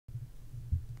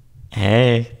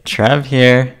Hey, Trev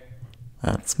here.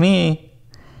 That's me.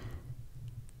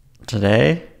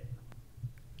 Today,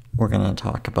 we're going to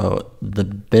talk about the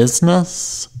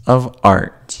business of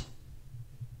art.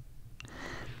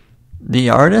 The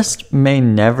artist may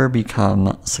never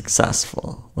become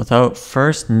successful without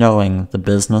first knowing the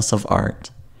business of art.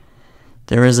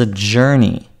 There is a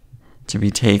journey to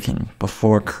be taken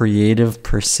before creative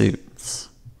pursuits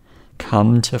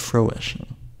come to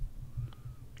fruition.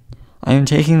 I am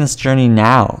taking this journey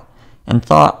now and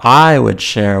thought I would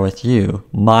share with you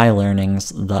my learnings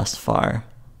thus far.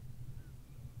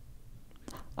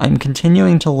 I'm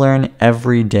continuing to learn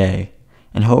every day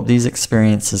and hope these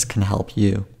experiences can help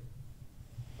you.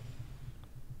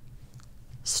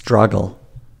 Struggle.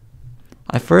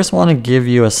 I first want to give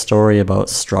you a story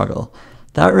about struggle.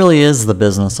 That really is the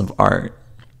business of art.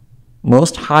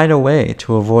 Most hide away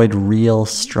to avoid real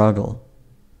struggle.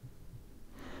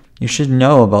 You should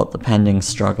know about the pending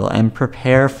struggle and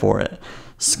prepare for it.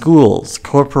 Schools,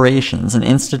 corporations, and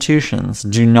institutions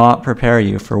do not prepare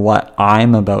you for what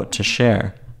I'm about to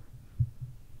share.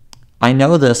 I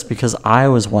know this because I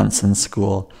was once in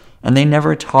school, and they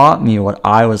never taught me what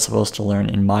I was supposed to learn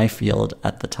in my field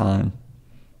at the time.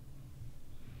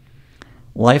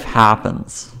 Life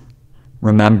happens.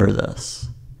 Remember this.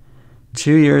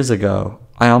 2 years ago,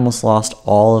 I almost lost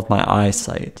all of my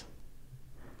eyesight.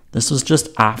 This was just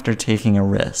after taking a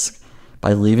risk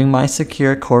by leaving my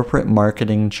secure corporate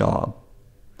marketing job.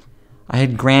 I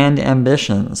had grand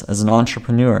ambitions as an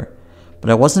entrepreneur, but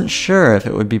I wasn't sure if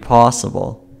it would be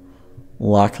possible.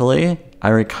 Luckily, I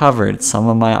recovered some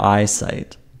of my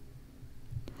eyesight.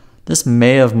 This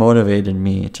may have motivated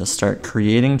me to start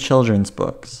creating children's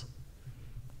books.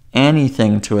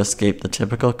 Anything to escape the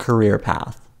typical career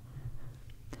path.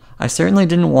 I certainly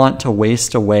didn't want to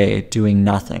waste away doing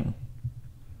nothing.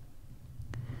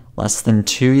 Less than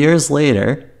 2 years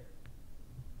later,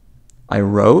 I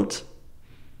wrote,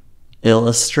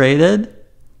 illustrated,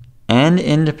 and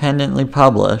independently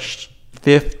published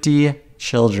 50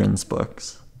 children's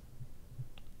books.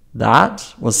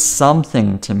 That was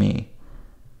something to me,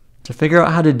 to figure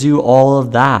out how to do all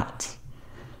of that.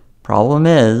 Problem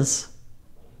is,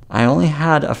 I only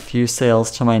had a few sales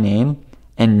to my name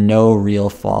and no real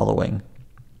following.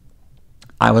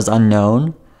 I was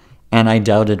unknown, and I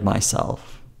doubted myself.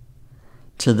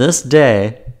 To this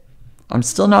day, I'm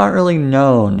still not really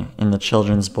known in the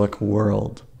children's book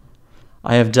world.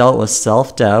 I have dealt with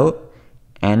self-doubt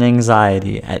and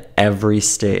anxiety at every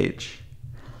stage.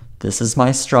 This is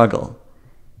my struggle,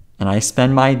 and I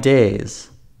spend my days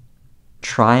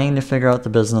trying to figure out the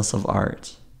business of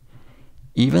art.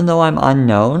 Even though I'm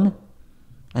unknown,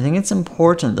 I think it's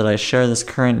important that I share this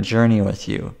current journey with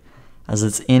you, as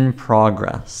it's in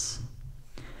progress.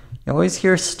 You always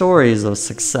hear stories of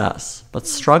success, but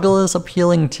struggle is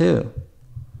appealing too.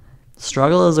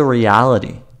 Struggle is a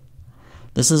reality.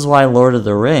 This is why Lord of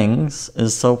the Rings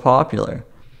is so popular.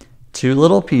 2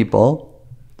 little people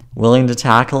willing to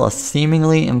tackle a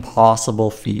seemingly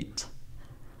impossible feat.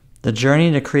 The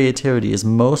journey to creativity is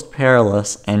most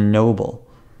perilous and noble.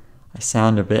 I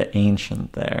sound a bit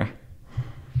ancient there.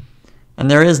 And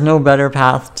there is no better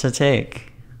path to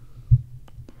take.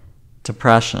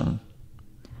 Depression.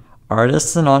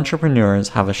 Artists and entrepreneurs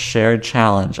have a shared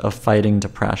challenge of fighting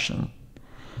depression.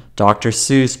 Dr.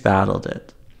 Seuss battled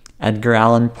it. Edgar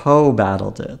Allan Poe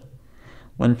battled it.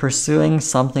 When pursuing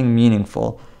something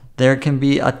meaningful, there can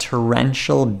be a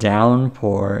torrential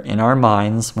downpour in our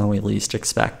minds when we least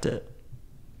expect it.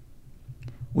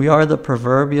 We are the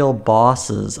proverbial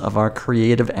bosses of our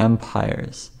creative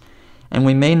empires, and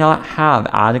we may not have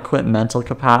adequate mental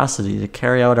capacity to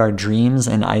carry out our dreams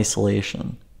in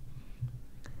isolation.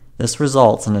 This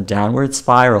results in a downward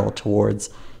spiral towards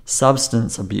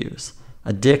substance abuse,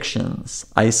 addictions,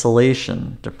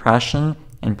 isolation, depression,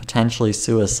 and potentially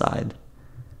suicide.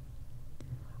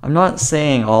 I'm not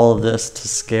saying all of this to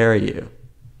scare you.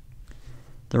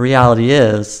 The reality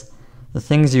is, the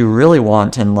things you really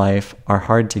want in life are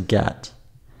hard to get,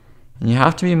 and you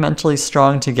have to be mentally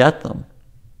strong to get them.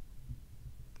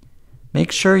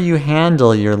 Make sure you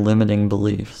handle your limiting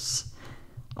beliefs.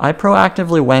 I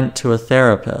proactively went to a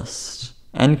therapist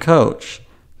and coach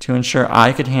to ensure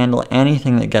I could handle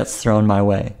anything that gets thrown my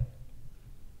way.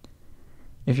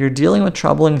 If you're dealing with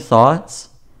troubling thoughts,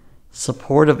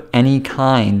 support of any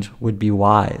kind would be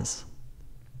wise.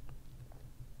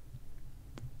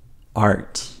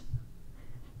 Art.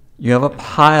 You have a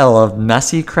pile of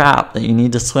messy crap that you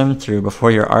need to swim through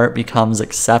before your art becomes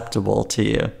acceptable to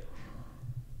you.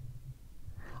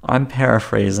 I'm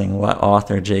paraphrasing what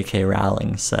author J.K.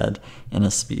 Rowling said in a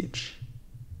speech.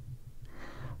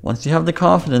 Once you have the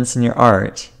confidence in your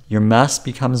art, your mess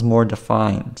becomes more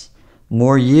defined,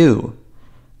 more you.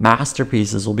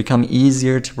 Masterpieces will become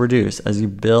easier to produce as you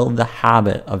build the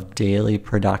habit of daily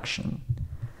production.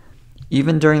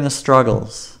 Even during the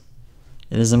struggles,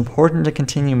 it is important to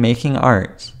continue making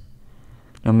art,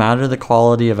 no matter the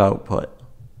quality of output.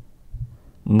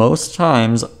 Most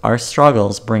times, our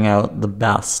struggles bring out the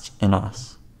best in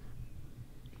us.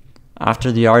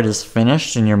 After the art is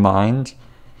finished in your mind,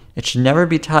 it should never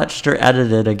be touched or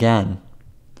edited again.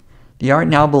 The art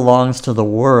now belongs to the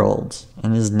world,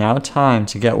 and it is now time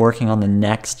to get working on the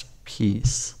next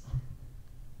piece.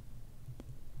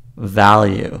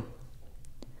 Value.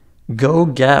 Go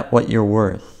get what you're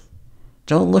worth.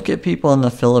 Don't look at people in the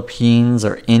Philippines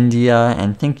or India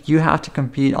and think you have to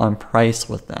compete on price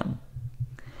with them.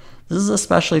 This is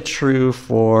especially true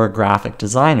for graphic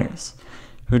designers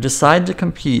who decide to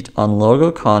compete on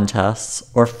logo contests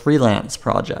or freelance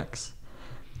projects.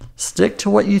 Stick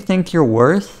to what you think you're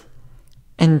worth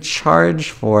and charge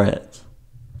for it.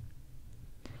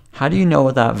 How do you know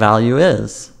what that value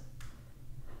is?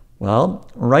 Well,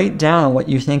 write down what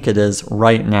you think it is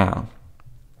right now.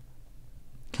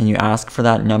 Can you ask for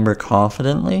that number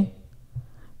confidently?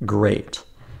 Great.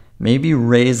 Maybe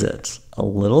raise it a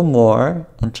little more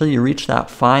until you reach that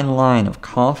fine line of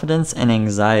confidence and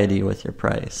anxiety with your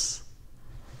price.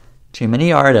 Too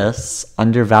many artists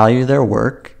undervalue their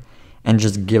work and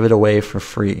just give it away for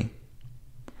free.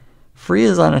 Free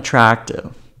is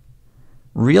unattractive.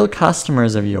 Real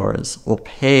customers of yours will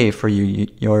pay for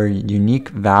your unique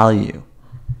value.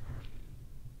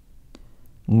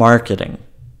 Marketing.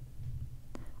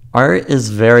 Art is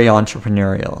very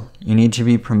entrepreneurial. You need to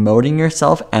be promoting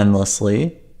yourself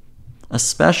endlessly,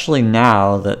 especially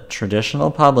now that traditional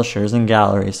publishers and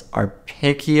galleries are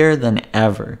pickier than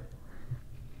ever.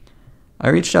 I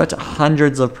reached out to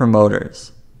hundreds of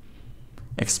promoters,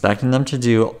 expecting them to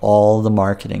do all the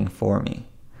marketing for me.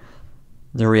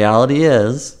 The reality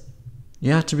is,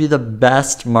 you have to be the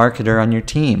best marketer on your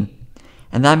team,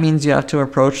 and that means you have to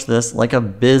approach this like a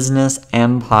business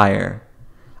empire,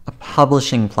 a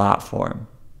publishing platform.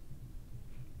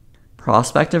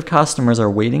 Prospective customers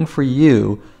are waiting for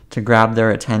you to grab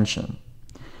their attention.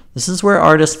 This is where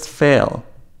artists fail.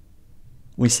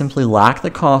 We simply lack the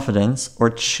confidence or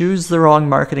choose the wrong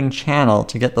marketing channel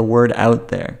to get the word out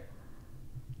there.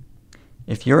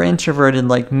 If you're introverted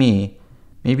like me,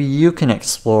 maybe you can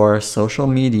explore social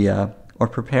media or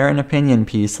prepare an opinion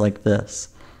piece like this.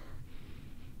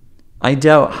 I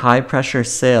doubt high-pressure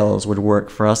sales would work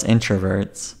for us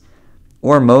introverts,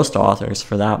 or most authors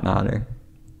for that matter.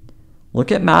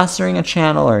 Look at mastering a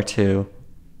channel or two,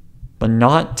 but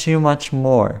not too much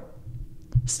more.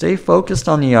 Stay focused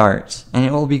on the art, and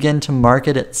it will begin to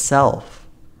market itself.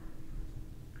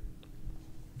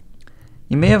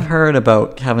 You may have heard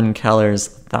about Kevin Keller's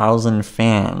 1,000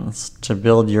 fans to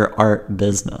build your art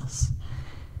business.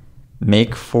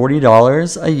 Make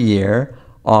 $40 a year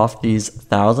off these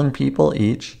 1,000 people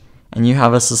each, and you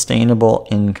have a sustainable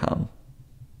income.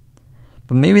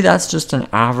 But maybe that's just an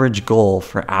average goal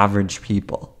for average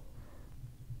people.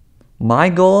 My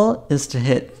goal is to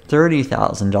hit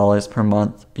 $30,000 per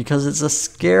month because it's a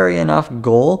scary enough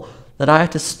goal that I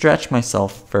have to stretch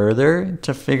myself further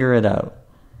to figure it out.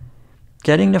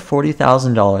 Getting to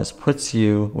 $40,000 puts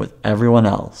you with everyone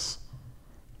else,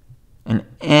 and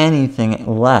anything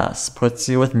less puts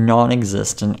you with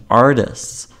non-existent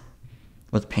artists,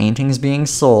 with paintings being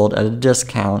sold at a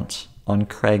discount on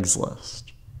Craigslist.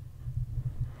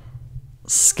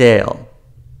 Scale.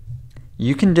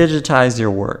 You can digitize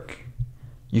your work.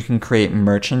 You can create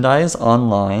merchandise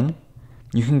online.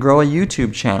 You can grow a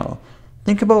YouTube channel.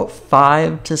 Think about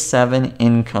 5 to 7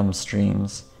 income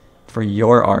streams for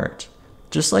your art,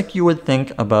 just like you would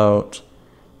think about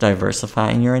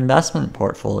diversifying your investment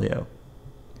portfolio.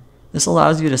 This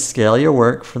allows you to scale your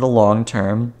work for the long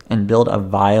term and build a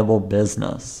viable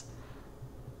business.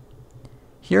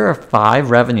 Here are 5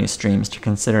 revenue streams to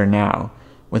consider now,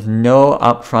 with no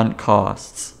upfront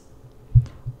costs.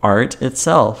 Art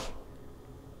itself.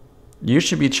 You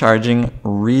should be charging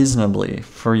reasonably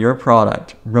for your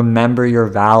product. Remember your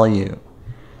value.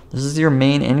 This is your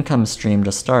main income stream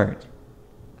to start.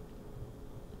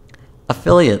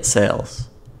 Affiliate sales.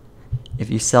 If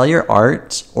you sell your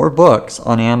art or books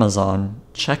on Amazon,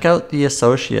 check out the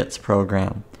Associates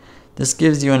program. This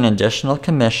gives you an additional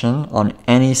commission on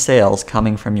any sales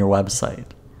coming from your website.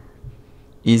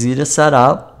 Easy to set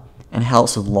up and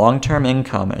helps with long-term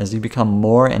income as you become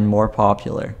more and more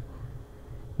popular.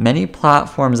 Many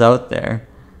platforms out there,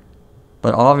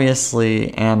 but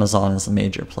obviously Amazon is a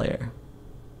major player.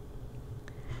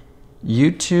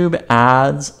 YouTube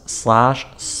ads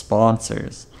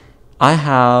 /sponsors. I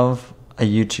have a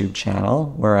YouTube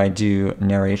channel where I do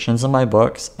narrations of my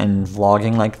books and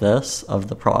vlogging like this of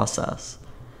the process.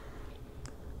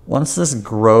 Once this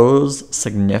grows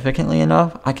significantly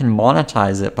enough, I can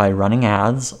monetize it by running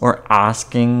ads or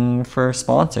asking for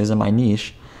sponsors in my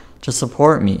niche to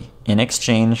support me in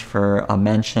exchange for a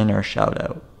mention or shout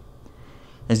out.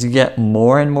 As you get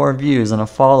more and more views and a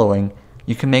following,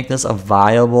 you can make this a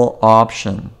viable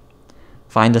option.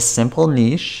 Find a simple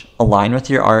niche, align with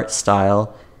your art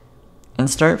style, and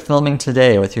start filming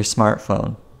today with your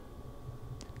smartphone.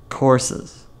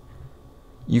 Courses.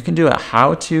 You can do a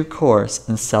how-to course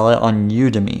and sell it on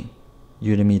Udemy,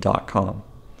 udemy.com.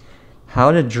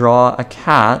 How to draw a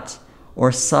cat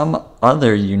or some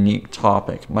other unique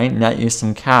topic might net you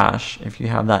some cash if you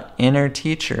have that inner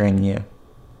teacher in you.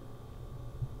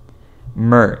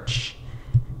 Merch.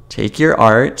 Take your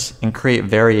art and create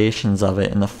variations of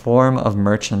it in the form of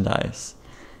merchandise.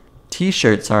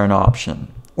 T-shirts are an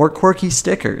option, or quirky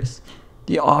stickers.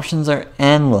 The options are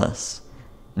endless.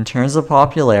 In terms of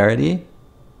popularity,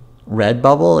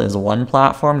 Redbubble is one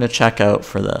platform to check out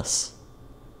for this,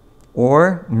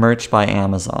 or Merch by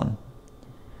Amazon.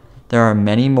 There are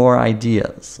many more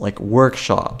ideas like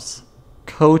workshops,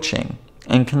 coaching,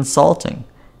 and consulting,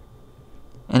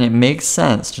 and it makes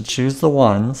sense to choose the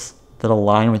ones that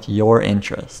align with your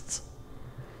interests.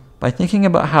 By thinking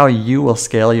about how you will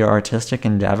scale your artistic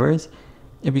endeavors,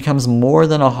 it becomes more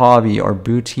than a hobby or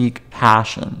boutique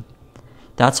passion.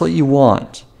 That's what you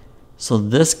want. So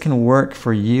this can work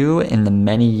for you in the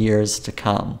many years to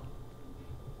come.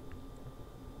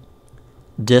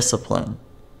 Discipline.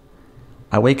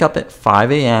 I wake up at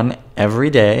 5 a.m.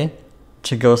 every day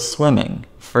to go swimming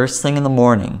first thing in the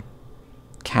morning.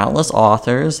 Countless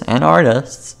authors and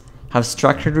artists have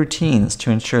structured routines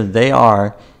to ensure they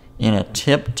are in a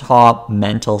tip-top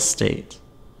mental state.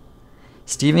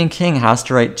 Stephen King has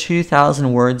to write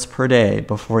 2,000 words per day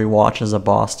before he watches a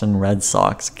Boston Red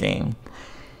Sox game.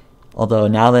 Although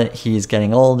now that he's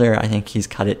getting older, I think he's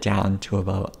cut it down to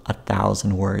about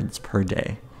 1,000 words per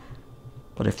day.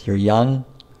 But if you're young,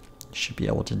 you should be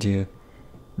able to do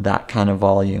that kind of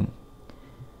volume.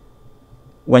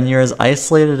 When you're as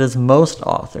isolated as most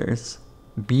authors,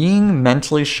 being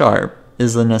mentally sharp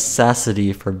is a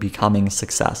necessity for becoming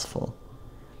successful.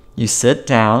 You sit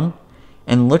down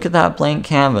and look at that blank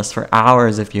canvas for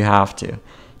hours if you have to.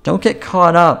 Don't get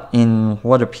caught up in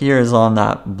what appears on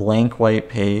that blank white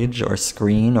page or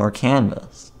screen or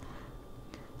canvas.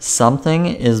 Something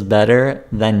is better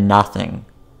than nothing.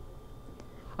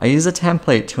 I use a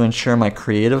template to ensure my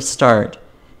creative start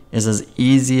is as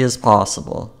easy as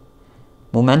possible.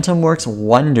 Momentum works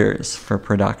wonders for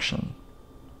production.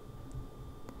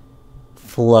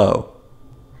 Flow.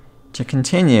 To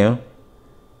continue,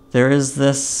 there is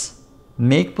this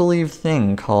make-believe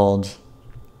thing called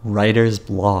writer's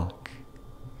block.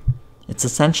 It's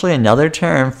essentially another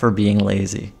term for being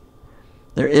lazy.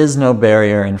 There is no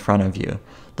barrier in front of you.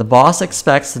 The boss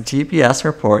expects the TPS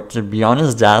report to be on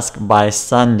his desk by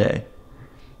Sunday.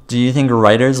 Do you think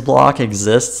writer's block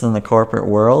exists in the corporate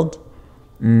world?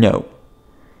 No.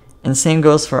 And same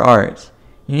goes for art.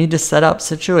 You need to set up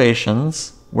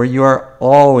situations where you are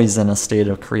always in a state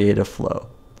of creative flow.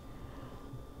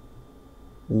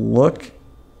 Look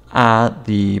at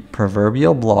the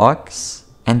proverbial blocks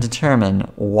and determine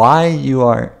why you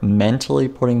are mentally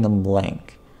putting them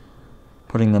blank,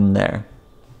 putting them there.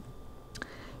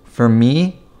 For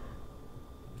me,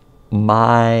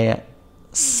 my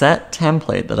set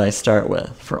template that I start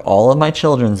with for all of my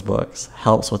children's books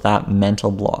helps with that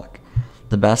mental block.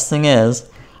 The best thing is,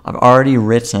 I've already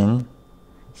written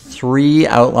 3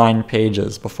 outline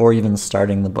pages before even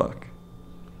starting the book.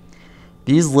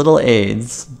 These little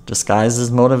aids, disguised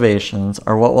as motivations,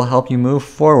 are what will help you move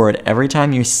forward every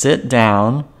time you sit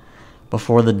down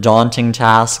before the daunting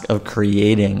task of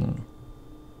creating.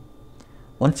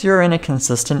 Once you're in a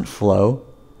consistent flow,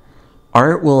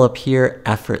 art will appear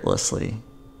effortlessly.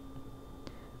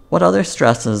 What other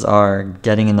stresses are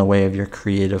getting in the way of your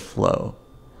creative flow?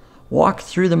 Walk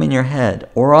through them in your head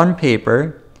or on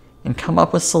paper and come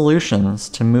up with solutions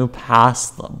to move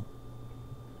past them.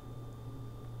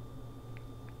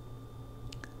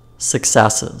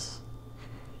 Successes.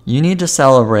 You need to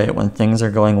celebrate when things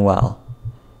are going well.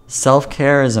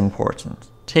 Self-care is important.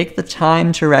 Take the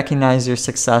time to recognize your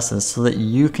successes so that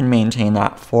you can maintain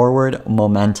that forward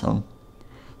momentum.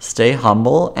 Stay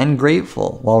humble and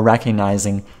grateful while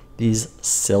recognizing these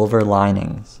silver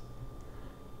linings.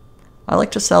 I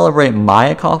like to celebrate my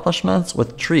accomplishments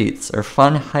with treats or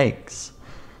fun hikes.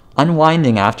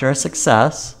 Unwinding after a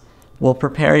success will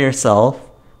prepare yourself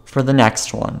for the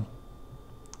next one.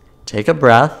 Take a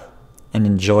breath and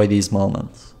enjoy these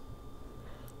moments.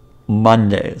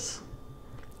 Mondays.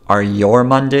 Are your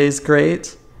Mondays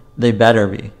great? They better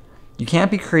be. You can't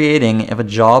be creating if a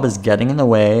job is getting in the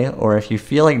way or if you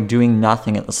feel like doing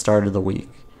nothing at the start of the week.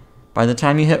 By the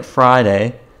time you hit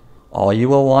Friday, all you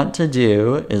will want to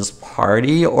do is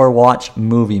party or watch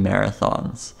movie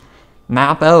marathons.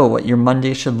 Map out what your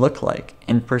Monday should look like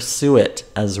and pursue it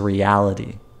as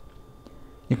reality.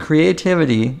 Your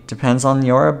creativity depends on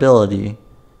your ability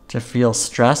to feel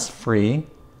stress-free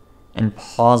and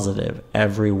positive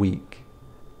every week.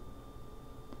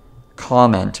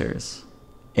 Commenters,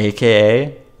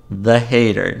 aka the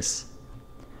haters.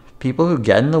 People who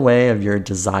get in the way of your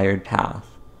desired path.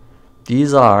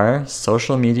 These are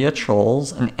social media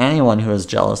trolls and anyone who is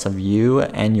jealous of you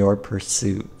and your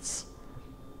pursuits.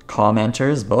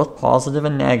 Commenters, both positive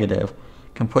and negative,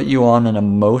 can put you on an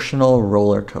emotional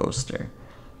roller coaster.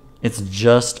 It's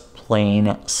just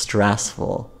plain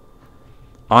stressful.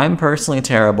 I'm personally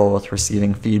terrible with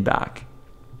receiving feedback.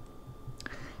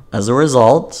 As a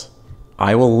result,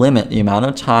 I will limit the amount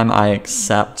of time I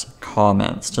accept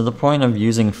comments to the point of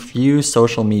using few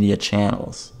social media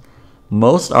channels.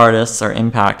 Most artists are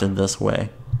impacted this way.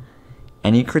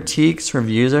 Any critiques,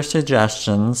 reviews, or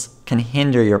suggestions can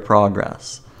hinder your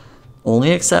progress.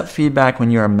 Only accept feedback when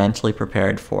you are mentally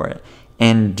prepared for it,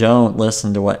 and don't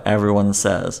listen to what everyone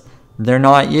says. They're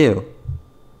not you.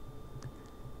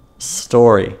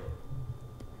 Story.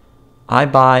 I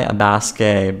buy a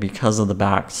Basquiat because of the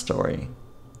backstory.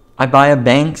 I buy a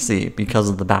Banksy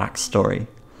because of the backstory.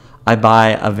 I buy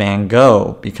a Van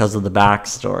Gogh because of the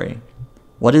backstory.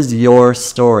 What is your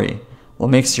story? What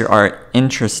makes your art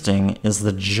interesting is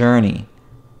the journey,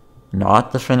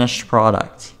 not the finished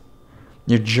product.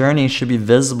 Your journey should be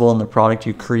visible in the product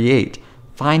you create.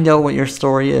 Find out what your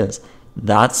story is.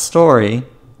 That story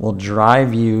will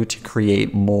drive you to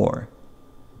create more.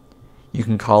 You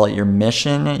can call it your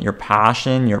mission, your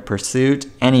passion, your pursuit,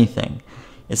 anything.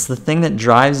 It's the thing that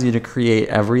drives you to create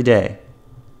every day.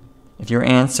 If your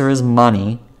answer is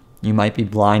money, you might be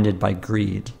blinded by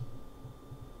greed.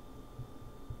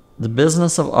 The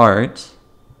business of art,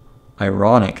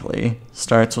 ironically,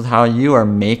 starts with how you are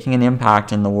making an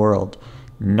impact in the world,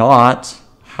 not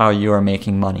how you are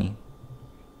making money.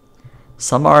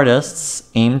 Some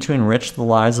artists aim to enrich the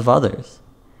lives of others.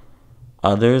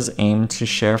 Others aim to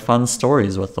share fun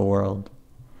stories with the world.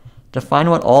 Define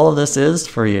what all of this is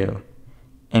for you,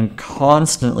 and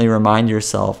constantly remind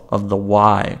yourself of the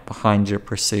why behind your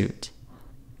pursuit.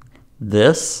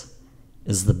 This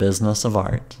is the business of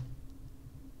art.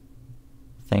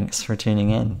 Thanks for tuning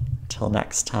in. Till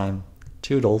next time.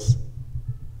 Toodles.